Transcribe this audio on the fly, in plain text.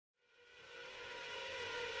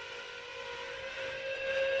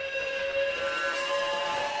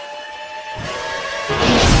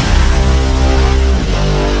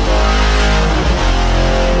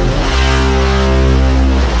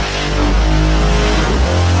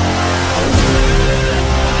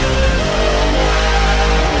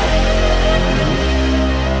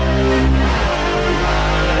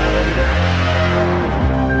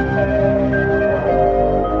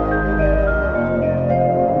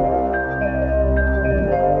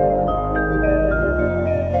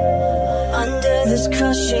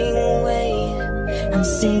crushing weight. I'm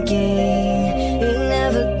sinking, it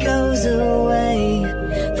never goes away.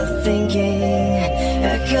 The thinking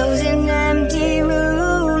echoes in empty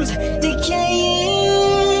rooms,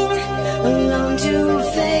 decaying, alone to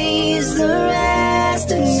face the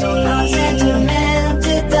rest. And so long sentiment,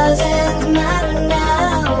 it doesn't matter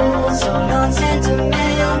now. So long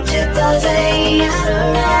sentiment, it doesn't matter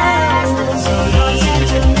now. So long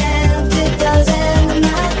sentiment, it doesn't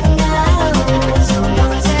matter now. So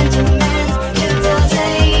long sentiment, it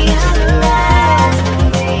doesn't matter now.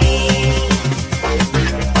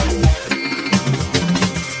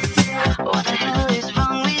 What the hell is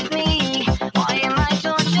wrong with me? Why am I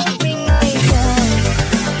torturing myself?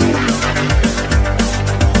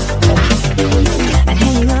 And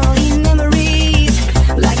hanging all these memories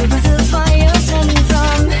like a breath of fire sending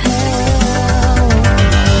from hell.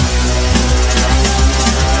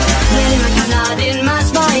 Getting like a knot in my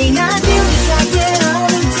spine, I feel distracted all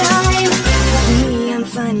the time. Me, I'm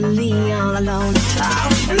finally all alone.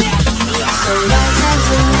 So long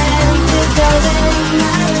sentiment, it doesn't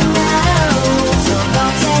matter now. So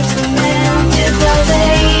long sentiment, it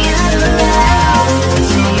doesn't matter now.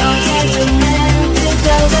 So long sentiment, it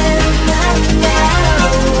doesn't matter now.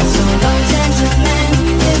 So long sentiment,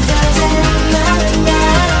 it doesn't matter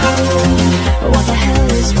now. What the hell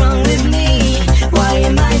is wrong with me? Why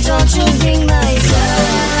am I torturing myself?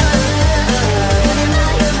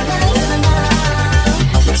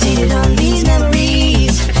 Fixated on these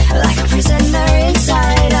memories, like a prisoner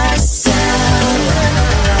inside a cell.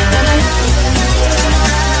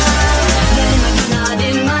 Getting like a knot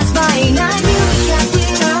in my spine, I feel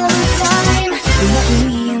distracted all the time. Look at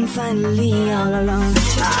me, I'm finally all alone.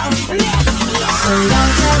 So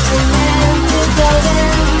long sentiment, it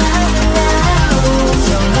doesn't matter now.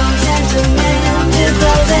 So long sentiment, it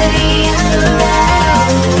doesn't matter now.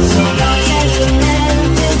 So long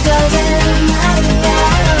sentiment, it doesn't matter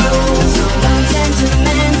now. So long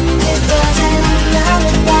sentiment, it doesn't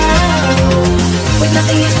matter now. With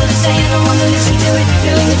nothing useful to say, I don't want to listen to it.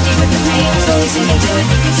 Feeling it deep with the pain, I'm slowly sinking to it.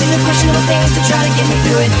 Consider questionable things to try to get me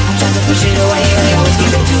through it. I'm trying to push it away, but I always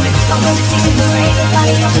give in to it. I'll learn to taste the rain and find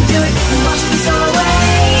it all to do it. And watch me so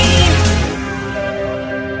away.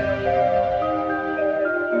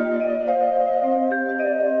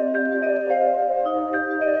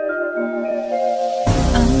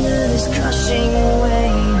 Under this crushing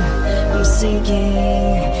weight, I'm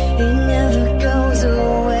sinking, it never goes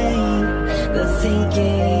away. The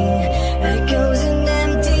thinking echoes in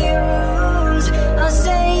empty rooms are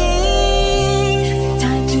saying,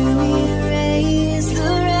 time to erase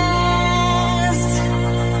the rest.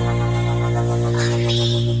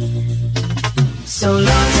 So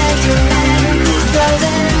long sentiment, it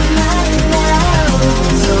doesn't matter now.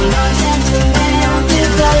 So long sentiment,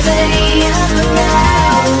 it doesn't matter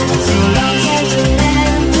now. So long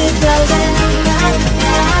sentiment, it doesn't matter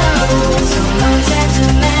now. So long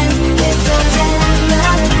sentiment, it doesn't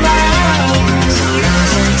matter now. So long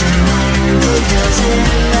sentiment, it doesn't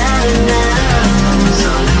matter now. So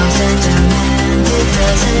long sentiment, it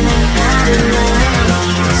doesn't matter now.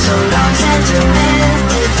 So long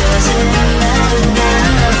sentiment, it doesn't matter now.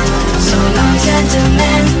 So long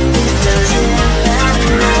sentiment, it doesn't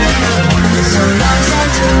matter now. So long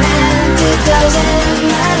sentiment, it doesn't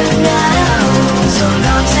matter now. So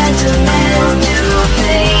long sentiment, you will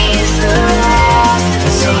face the rest.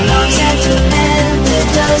 So long sentiment, it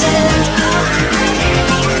doesn't.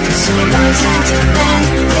 So long sentiment,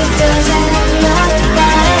 it doesn't matter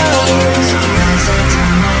now. So long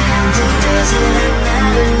sentiment, it doesn't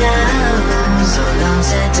matter now. So long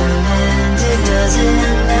sentiment, it doesn't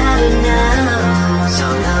matter now. So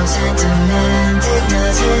long sentiment, it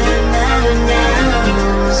doesn't matter now.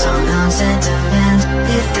 So long sentiment,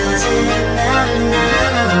 it doesn't matter now.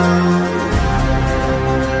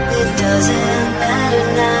 It doesn't matter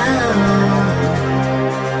now.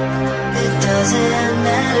 It doesn't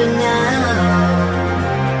matter now.